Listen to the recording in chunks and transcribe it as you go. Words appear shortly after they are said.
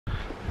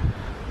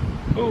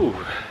Ooh,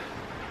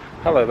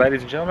 hello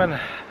ladies and gentlemen,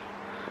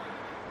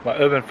 my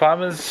urban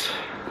farmers.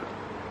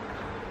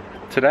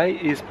 Today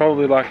is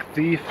probably like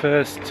the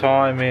first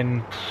time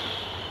in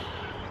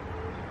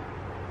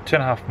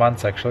 2.5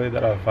 months actually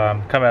that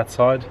I've come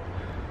outside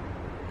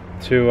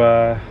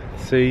to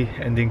see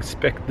and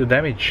inspect the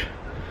damage.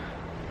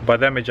 By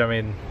damage I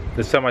mean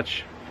there's so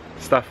much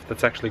stuff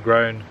that's actually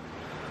grown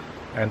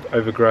and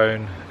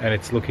overgrown and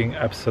it's looking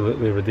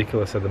absolutely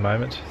ridiculous at the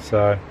moment.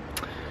 So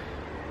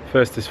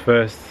first is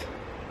first,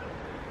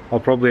 I'll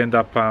probably end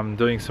up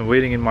doing some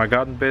weeding in my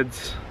garden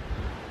beds.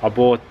 I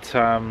bought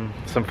some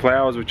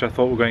flowers which I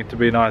thought were going to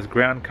be a nice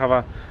ground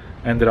cover.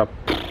 Ended up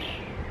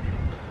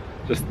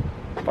just,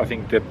 I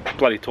think they're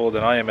bloody taller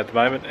than I am at the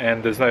moment,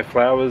 and there's no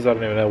flowers. I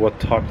don't even know what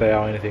type they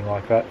are or anything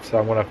like that, so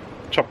I'm going to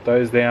chop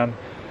those down.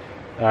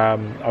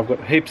 I've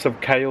got heaps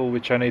of kale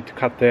which I need to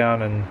cut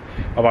down, and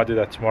I might do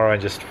that tomorrow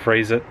and just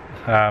freeze it.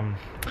 I've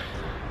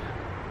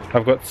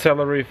got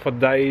celery for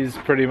days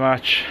pretty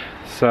much,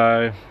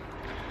 so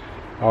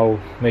I'll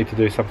need to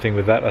do something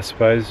with that, I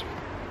suppose.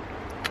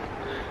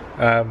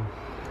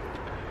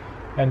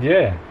 And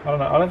yeah, I don't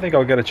know, I don't think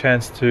I'll get a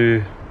chance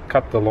to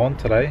cut the lawn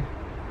today,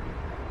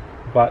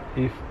 but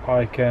if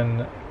I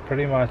can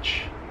pretty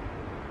much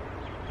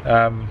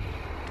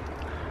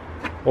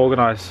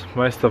organize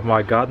most of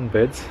my garden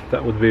beds,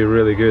 that would be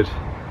really good,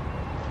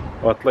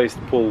 or at least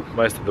pull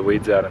most of the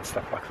weeds out and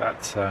stuff like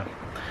that. So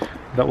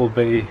that will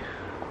be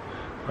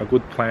a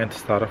good plan to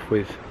start off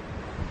with.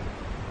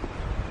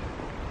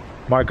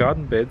 My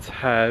garden beds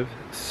have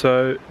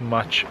so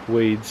much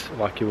weeds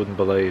like you wouldn't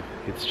believe.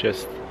 It's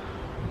just,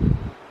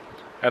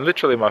 and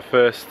literally my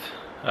first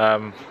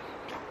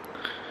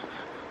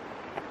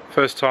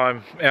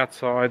time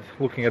outside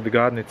looking at the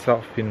garden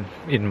itself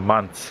in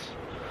months.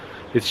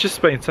 It's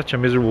just been such a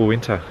miserable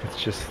winter. It's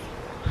just,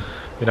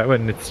 you know,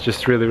 when it's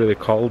just really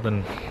cold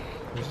and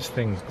just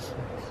things.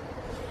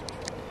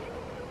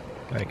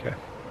 Okay.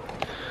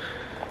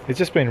 It's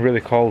just been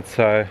really cold,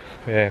 so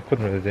yeah,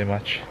 couldn't really do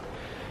much.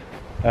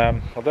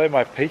 Although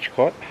my peach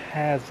cot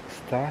has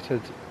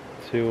started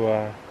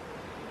to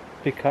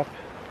pick up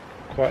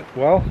quite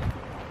well.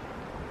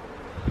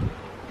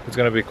 There's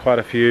going to be quite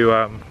a few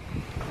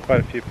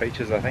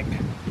peaches, I think.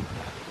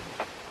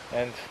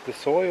 And the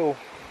soil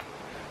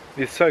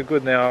is so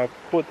good now. I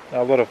put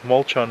a lot of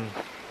mulch on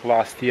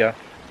last year.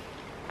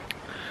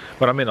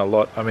 But I mean a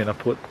lot. I mean I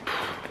put,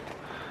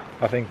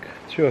 I think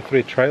 2 or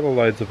 3 trailer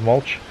loads of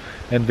mulch,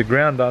 and the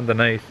ground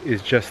underneath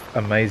is just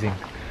amazing.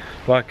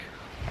 Like,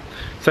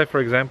 say for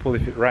example,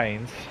 if it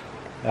rains,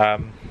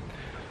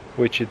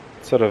 which it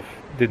sort of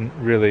didn't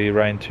really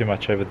rain too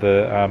much over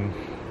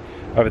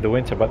the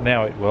winter, but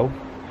now it will.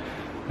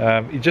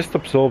 It just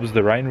absorbs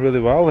the rain really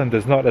well, and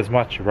there's not as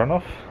much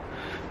runoff,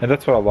 and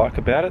that's what I like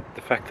about it.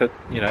 The fact that,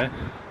 you know,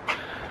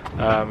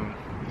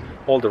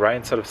 all the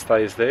rain sort of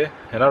stays there,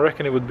 and I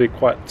reckon it would be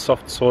quite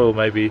soft soil,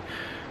 maybe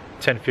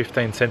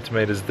 10-15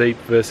 centimeters deep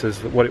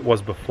versus what it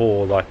was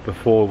before. Like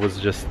before it was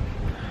just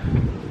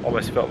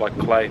almost felt like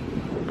clay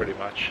pretty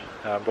much,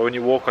 but when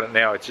you walk on it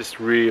now it's just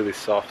really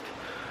soft,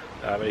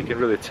 and you can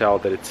really tell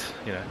that it's,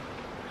 you know,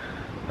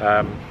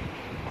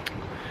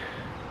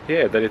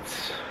 yeah, that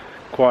it's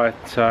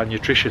quite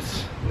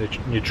nutritious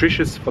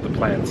for the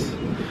plants.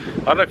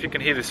 I don't know if you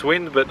can hear this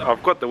wind, but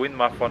I've got the wind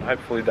muff on,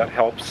 hopefully that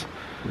helps.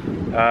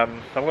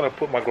 I'm going to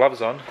put my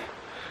gloves on,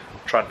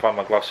 try and find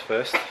my gloves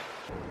first.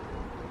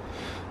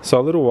 So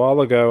a little while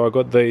ago I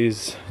got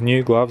these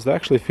new gloves. They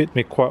actually fit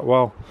me quite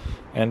well,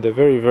 and they're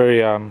very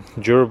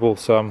durable,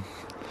 so I'm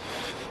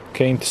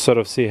keen to sort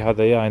of see how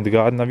they are in the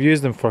garden. I've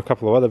used them for a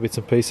couple of other bits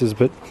and pieces,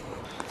 but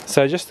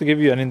so just to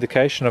give you an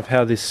indication of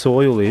how this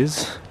soil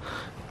is,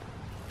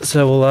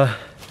 so we'll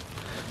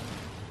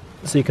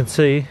so you can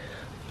see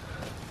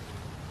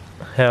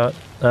how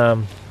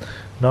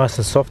nice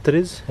and soft it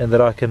is, and that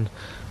I can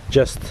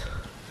just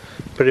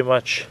pretty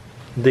much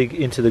dig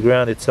into the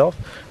ground itself.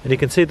 And you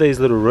can see these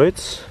little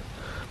roots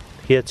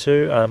here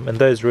too, and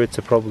those roots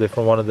are probably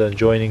from one of the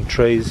adjoining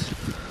trees.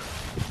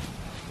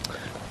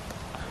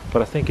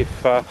 But I think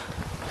if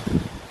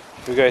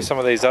we go some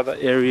of these other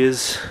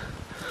areas,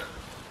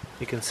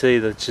 you can see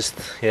that just,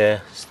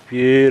 yeah, it's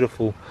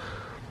beautiful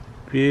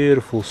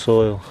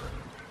soil.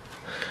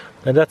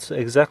 And that's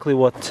exactly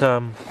what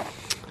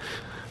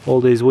all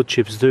these wood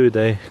chips do.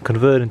 They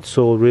convert into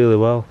soil really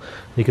well.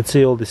 You can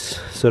see all this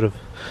sort of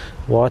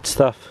white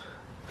stuff.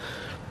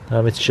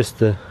 It's just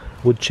the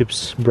wood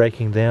chips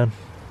breaking down.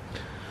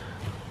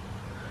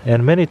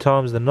 And many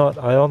times than not,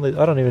 I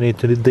don't even need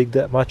to dig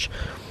that much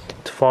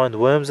to find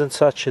worms and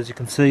such. As you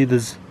can see,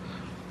 there's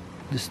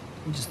just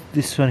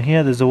this one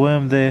here, there's a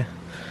worm there,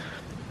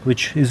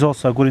 which is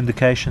also a good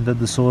indication that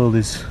the soil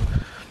is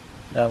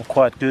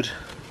quite good.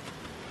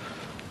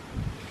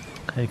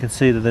 And you can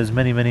see that there's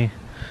many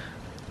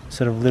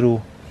sort of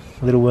little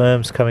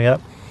worms coming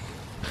up.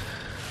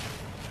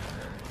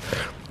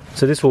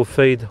 So this will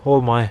feed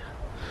all my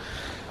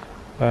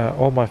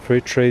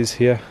fruit trees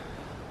here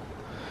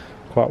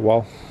quite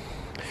well.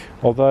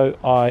 Although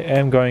I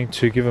am going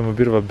to give them a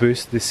bit of a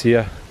boost this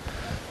year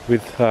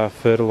with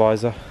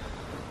fertilizer.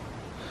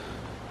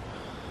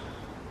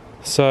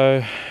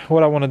 So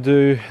what I want to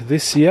do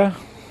this year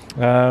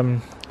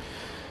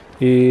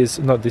is,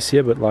 not this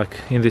year but like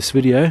in this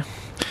video,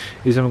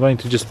 is I'm going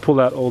to just pull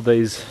out all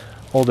these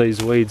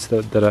weeds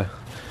that are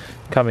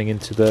coming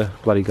into the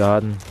bloody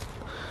garden.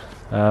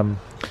 And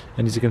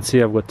as you can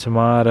see, I've got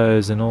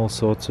tomatoes and all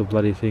sorts of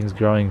bloody things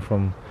growing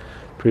from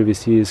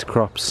previous year's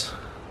crops.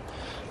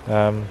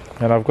 And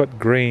I've got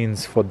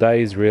greens for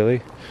days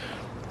really.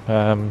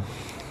 So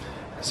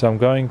I'm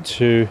going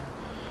to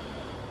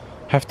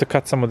have to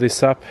cut some of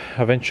this up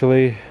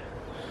eventually,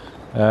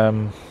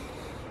 and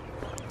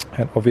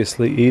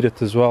obviously eat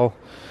it as well.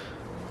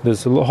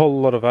 There's a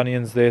whole lot of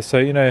onions there, so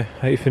you know,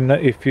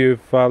 if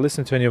you've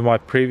listened to any of my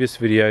previous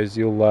videos,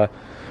 you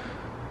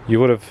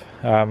would have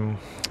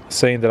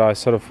seen that I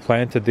sort of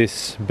planted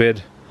this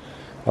bed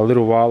a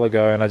little while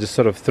ago, and I just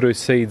sort of threw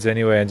seeds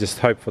anyway and just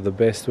hoped for the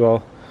best.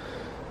 Well,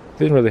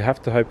 didn't really have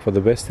to hope for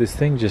the best. This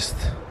thing just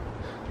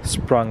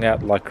sprung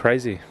out like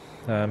crazy,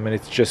 and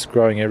it's just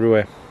growing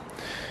everywhere.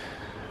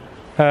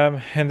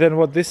 And then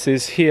what this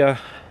is here,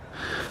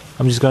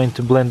 I'm just going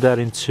to blend that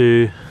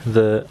into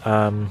the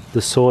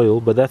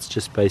soil, but that's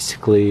just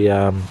basically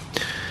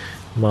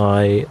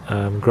my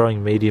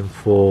growing medium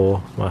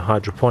for my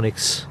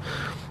hydroponics,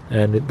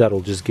 and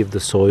that'll just give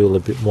the soil a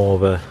bit more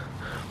of a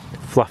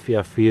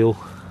fluffier feel.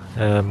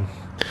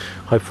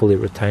 Hopefully it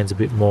retains a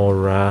bit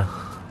more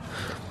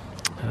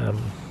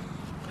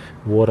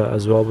water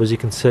as well. But as you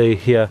can see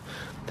here,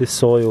 this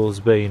soil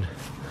has been,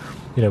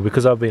 you know,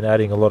 because I've been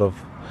adding a lot of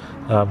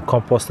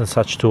compost and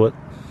such to it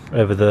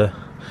over the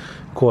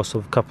course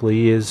of a couple of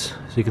years,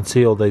 so you can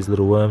see all these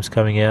little worms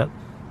coming out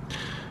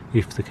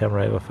if the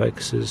camera ever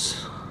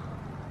focuses.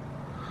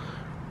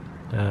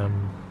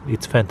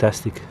 It's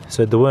fantastic.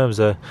 So the worms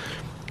are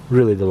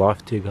really the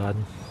life to your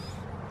garden.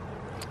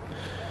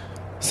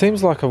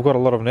 Seems like I've got a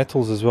lot of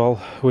nettles as well,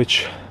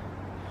 which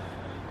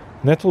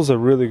nettles are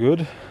really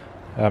good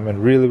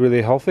and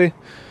really healthy,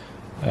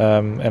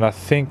 and I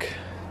think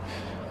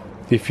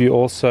if you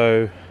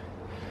also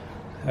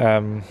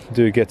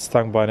do get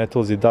stung by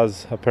nettles, it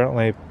does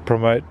apparently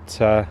promote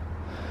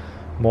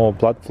more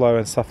blood flow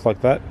and stuff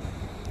like that.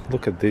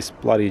 Look at this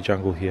bloody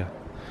jungle here.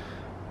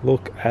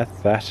 Look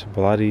at that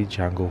bloody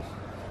jungle.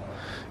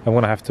 I'm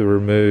gonna have to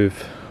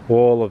remove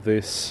all of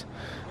this.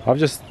 I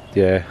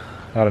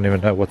don't even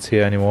know what's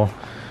here anymore.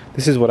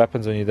 This is what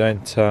happens when you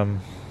don't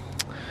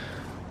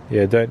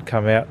don't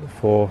come out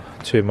for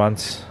 2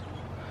 months.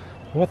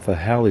 What the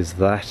hell is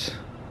that?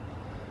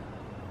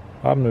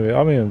 I'm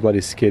even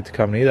bloody scared to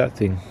come near that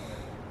thing.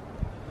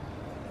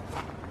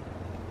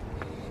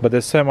 But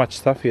there's so much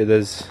stuff here.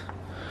 There's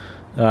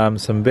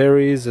some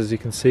berries, as you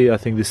can see. I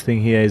think this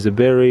thing here is a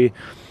berry.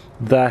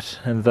 That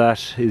and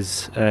that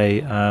is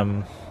a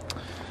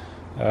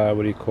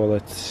what do you call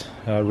it?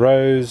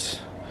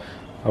 Rose.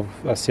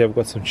 I see I've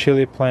got some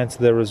chili plants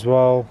there as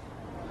well.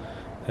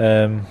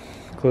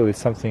 Clearly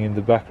something in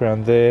the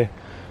background there.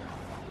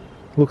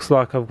 Looks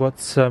like I've got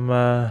some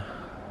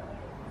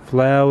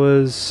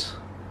flowers.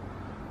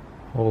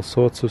 All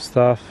sorts of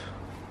stuff.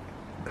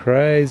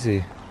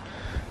 Crazy.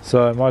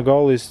 So my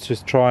goal is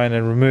to try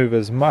and remove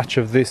as much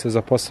of this as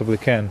I possibly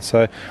can.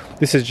 So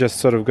this is just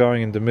sort of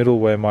going in the middle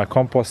where my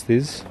compost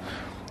is,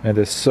 and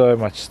there's so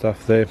much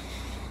stuff there.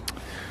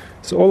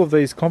 So all of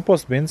these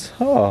compost bins,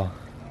 so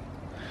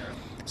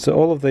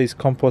all of these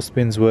compost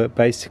bins were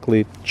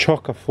basically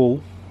chocker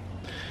full.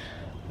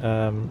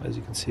 As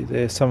you can see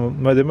there,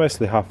 they're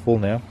mostly half full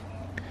now.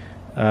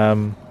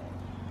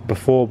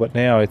 Before, but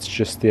now it's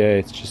just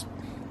the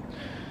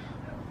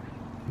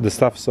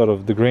stuff, sort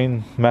of the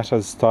green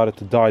matter's started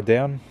to die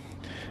down,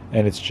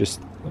 and it's just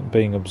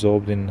being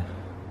absorbed in,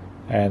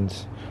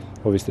 and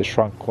obviously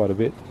shrunk quite a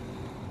bit.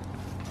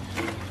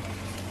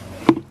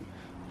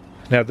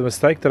 Now the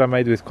mistake that I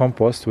made with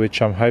compost,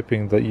 which I'm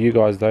hoping that you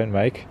guys don't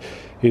make,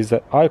 is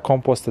that I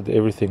composted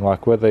everything,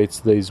 like whether it's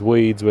these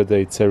weeds, whether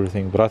it's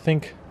everything, but I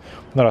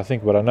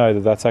know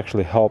that that's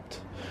actually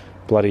helped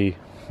bloody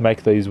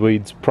make these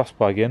weeds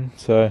prosper again.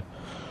 So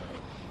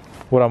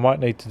what I might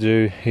need to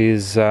do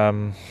is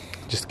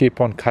just keep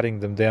on cutting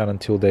them down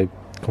until they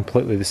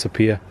completely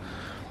disappear.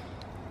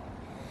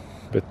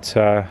 But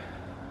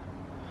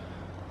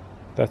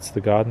that's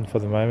the garden for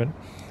the moment.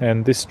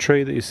 And this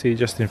tree that you see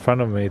just in front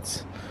of me,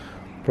 it's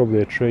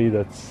probably a tree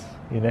that's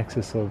in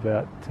excess of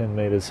about 10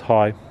 meters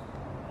high.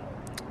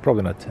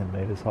 Probably not 10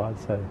 meters high, I'd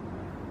say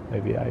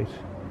maybe 8.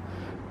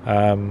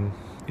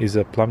 Is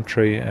a plum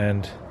tree,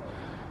 and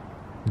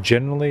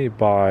generally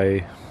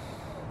by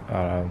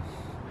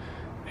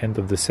end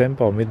of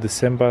December or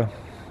mid-December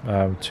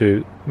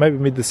to maybe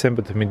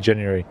mid-December to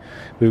mid-January,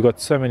 we've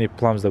got so many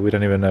plums that we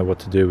don't even know what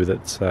to do with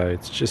it. So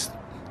it's just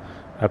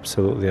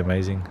absolutely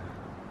amazing.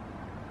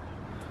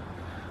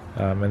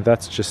 And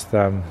that's just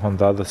on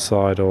the other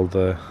side, all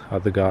the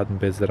other garden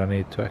beds that I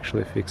need to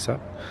actually fix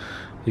up.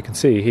 You can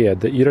see here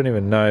that you don't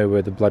even know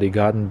where the bloody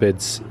garden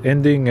bed's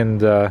ending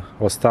and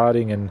or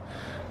starting, and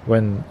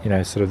when, you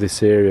know, sort of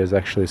this area is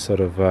actually sort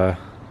of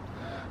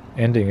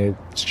ending.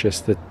 It's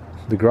just that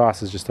the grass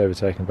has just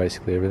overtaken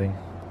basically everything.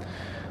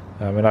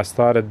 And I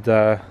started,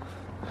 so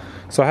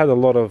I had a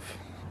lot of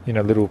you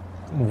know, little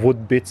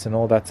wood bits and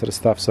all that sort of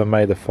stuff. So I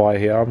made a fire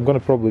here. I'm going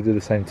to probably do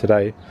the same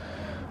today,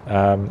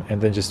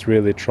 and then just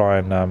really try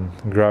and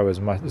grow as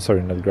much.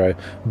 Sorry, not grow,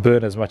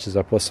 burn as much as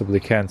I possibly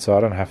can, so I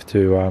don't have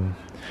to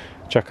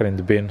chuck it in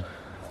the bin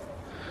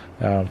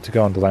to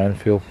go on the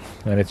landfill.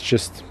 And it's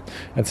just,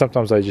 and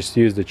sometimes I just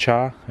use the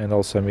char and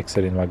also mix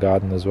it in my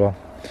garden as well.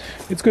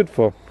 It's good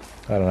for,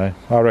 I don't know,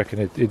 I reckon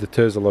it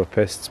deters a lot of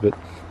pests. But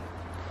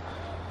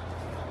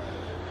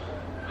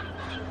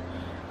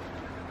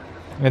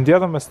and the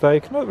other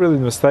mistake, not really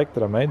the mistake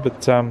that I made,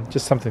 but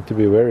just something to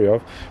be wary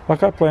of,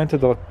 like I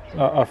planted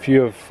a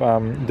few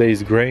of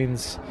these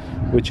greens,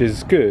 which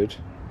is good.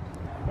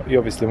 You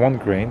obviously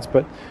want greens,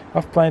 but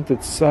I've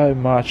planted so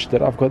much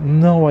that I've got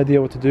no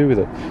idea what to do with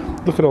it.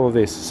 Look at all of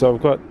this. So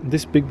I've got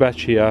this big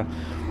batch here.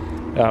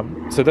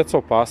 So that's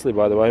all parsley,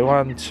 by the way.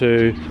 1,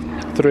 2,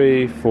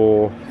 3,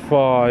 4,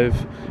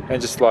 5,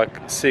 and just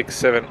like 6,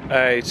 7,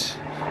 8.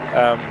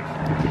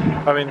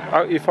 I mean,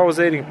 if I was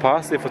eating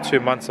parsley for 2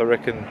 months, I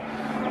reckon,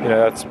 you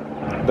know,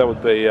 that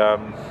would be, you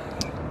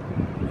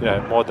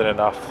know, more than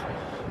enough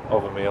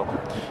of a meal.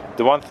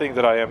 The one thing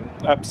that I am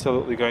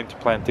absolutely going to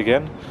plant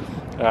again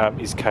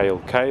is kale.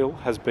 Kale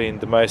has been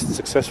the most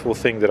successful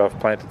thing that I've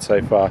planted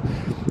so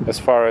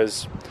far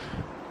as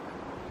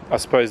I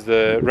suppose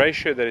the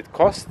ratio that it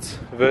costs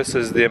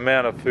versus the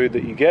amount of food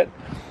that you get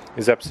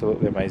is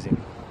absolutely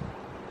amazing.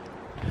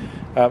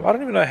 I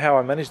don't even know how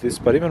I manage this,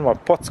 but even my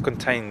pots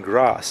contain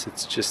grass.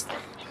 It's just,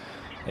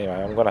 anyway,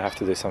 I'm going to have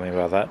to do something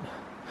about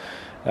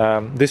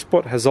that. This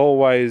pot has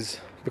always,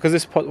 because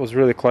this pot was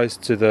really close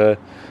to the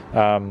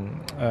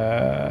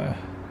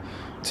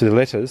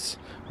lettuce.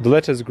 The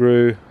lettuce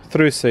grew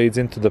through seeds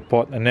into the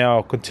pot, and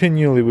now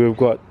continually we've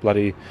got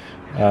bloody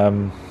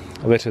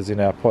lettuce in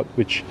our pot,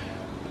 which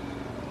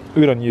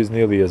we don't use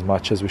nearly as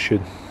much as we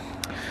should.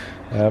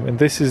 And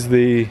this is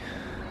the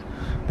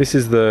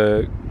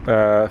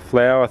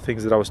flower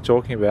things that I was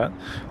talking about.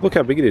 Look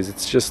how big it is.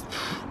 It's just,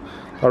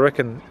 I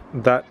reckon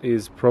that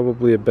is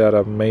probably about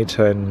a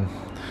metre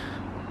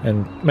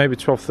and maybe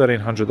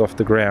 1,200-1,300 off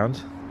the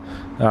ground,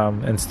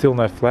 and still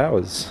no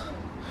flowers.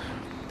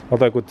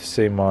 Although good to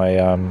see my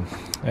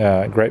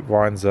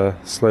grapevines are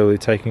slowly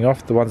taking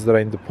off. The ones that are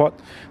in the pot,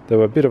 they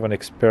were a bit of an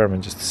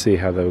experiment just to see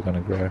how they were going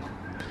to grow.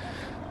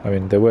 I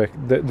mean,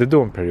 they're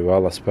doing pretty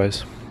well, I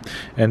suppose.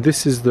 And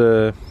this is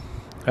the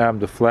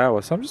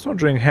flower. So I'm just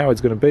wondering how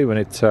it's going to be when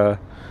it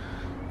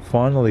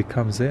finally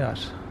comes out.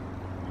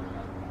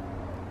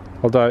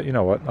 Although, you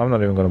know what, I'm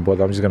not even going to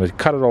bother. I'm just going to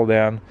cut it all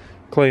down,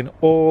 clean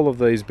all of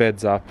these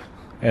beds up,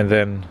 and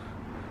then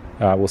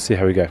we'll see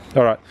how we go.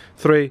 All right,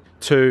 3,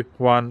 2,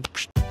 1.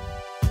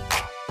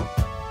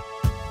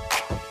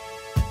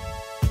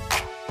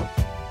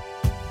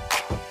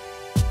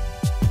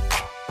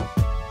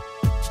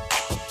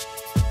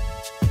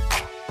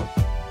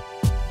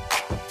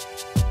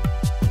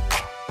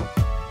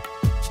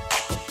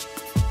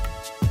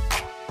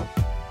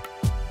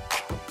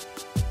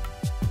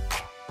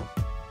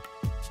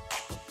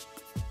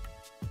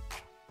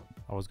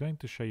 I was going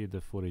to show you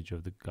the footage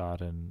of the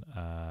garden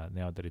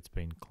now that it's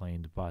been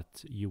cleaned, but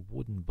you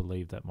wouldn't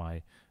believe that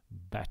my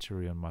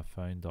battery on my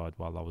phone died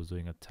while I was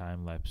doing a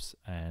time lapse,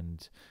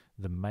 and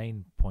the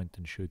main point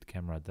and shoot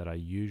camera that I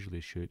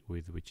usually shoot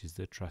with, which is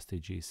the trusty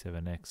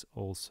G7X,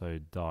 also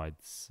died.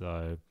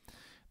 So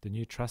the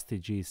new trusty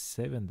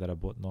G7 that I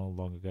bought not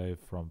long ago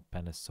from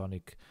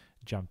Panasonic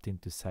jumped in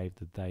to save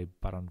the day,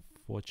 but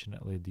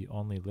unfortunately the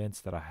only lens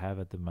that I have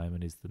at the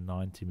moment is the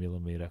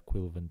 90mm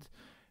equivalent,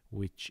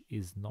 which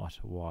is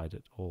not wide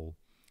at all.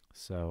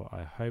 So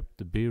I hope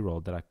the B-roll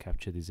that I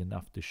captured is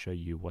enough to show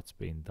you what's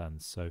been done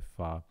so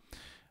far.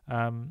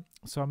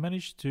 So I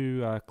managed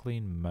to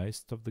clean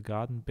most of the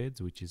garden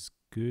beds, which is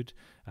good.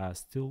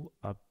 Still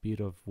a bit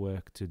of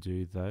work to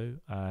do though,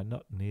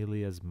 not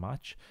nearly as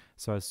much.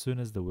 So as soon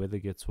as the weather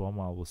gets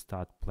warmer, I will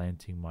start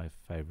planting my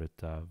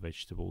favorite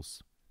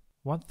vegetables.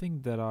 One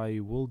thing that I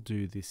will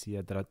do this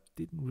year that I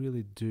didn't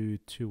really do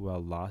too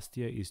well last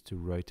year is to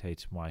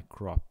rotate my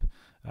crop.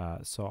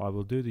 So I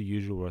will do the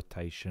usual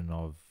rotation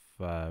of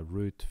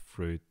root,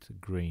 fruit,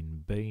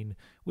 green, bean,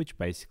 which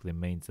basically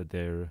means that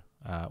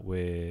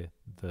where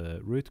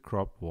the root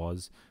crop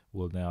was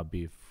will now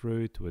be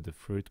fruit, where the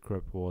fruit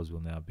crop was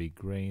will now be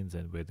greens,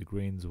 and where the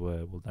greens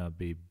were will now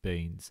be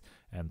beans,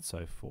 and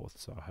so forth.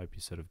 So I hope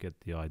you sort of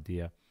get the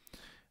idea.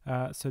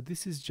 So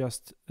this is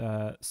just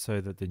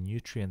so that the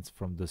nutrients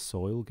from the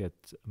soil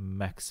get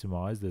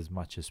maximized as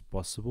much as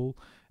possible,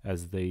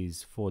 as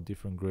these 4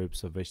 different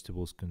groups of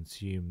vegetables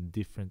consume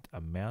different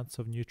amounts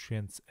of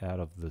nutrients out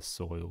of the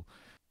soil.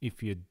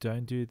 If you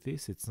don't do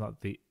this, it's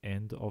not the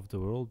end of the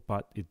world,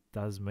 but it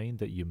does mean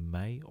that you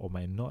may or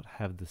may not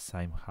have the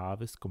same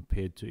harvest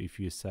compared to if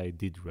you, say,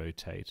 did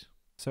rotate.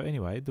 So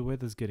anyway, the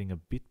weather's getting a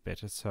bit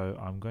better, so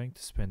I'm going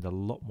to spend a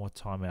lot more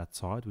time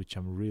outside, which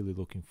I'm really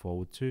looking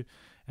forward to.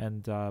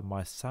 And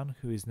my son,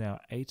 who is now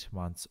 8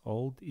 months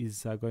old,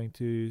 is going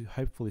to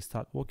hopefully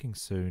start walking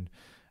soon.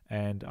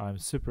 And I'm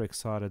super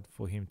excited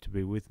for him to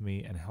be with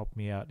me and help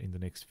me out in the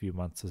next few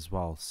months as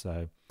well.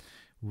 So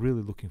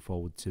Really looking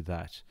forward to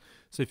that.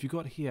 So if you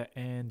got here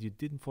and you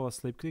didn't fall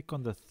asleep, click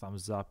on the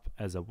thumbs up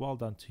as a well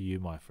done to you,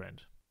 my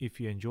friend. If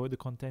you enjoy the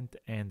content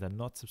and are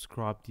not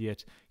subscribed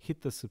yet,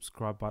 hit the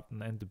subscribe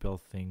button and the bell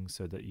thing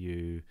so that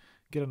you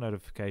get a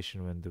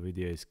notification when the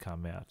videos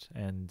come out.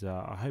 And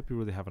I hope you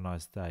really have a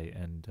nice day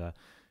and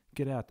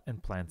get out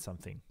and plant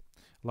something.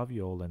 Love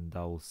you all, and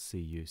I'll see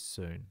you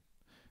soon.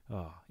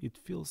 Oh, it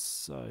feels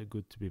so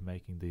good to be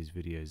making these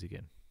videos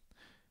again.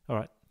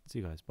 Alright, see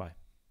you guys. Bye.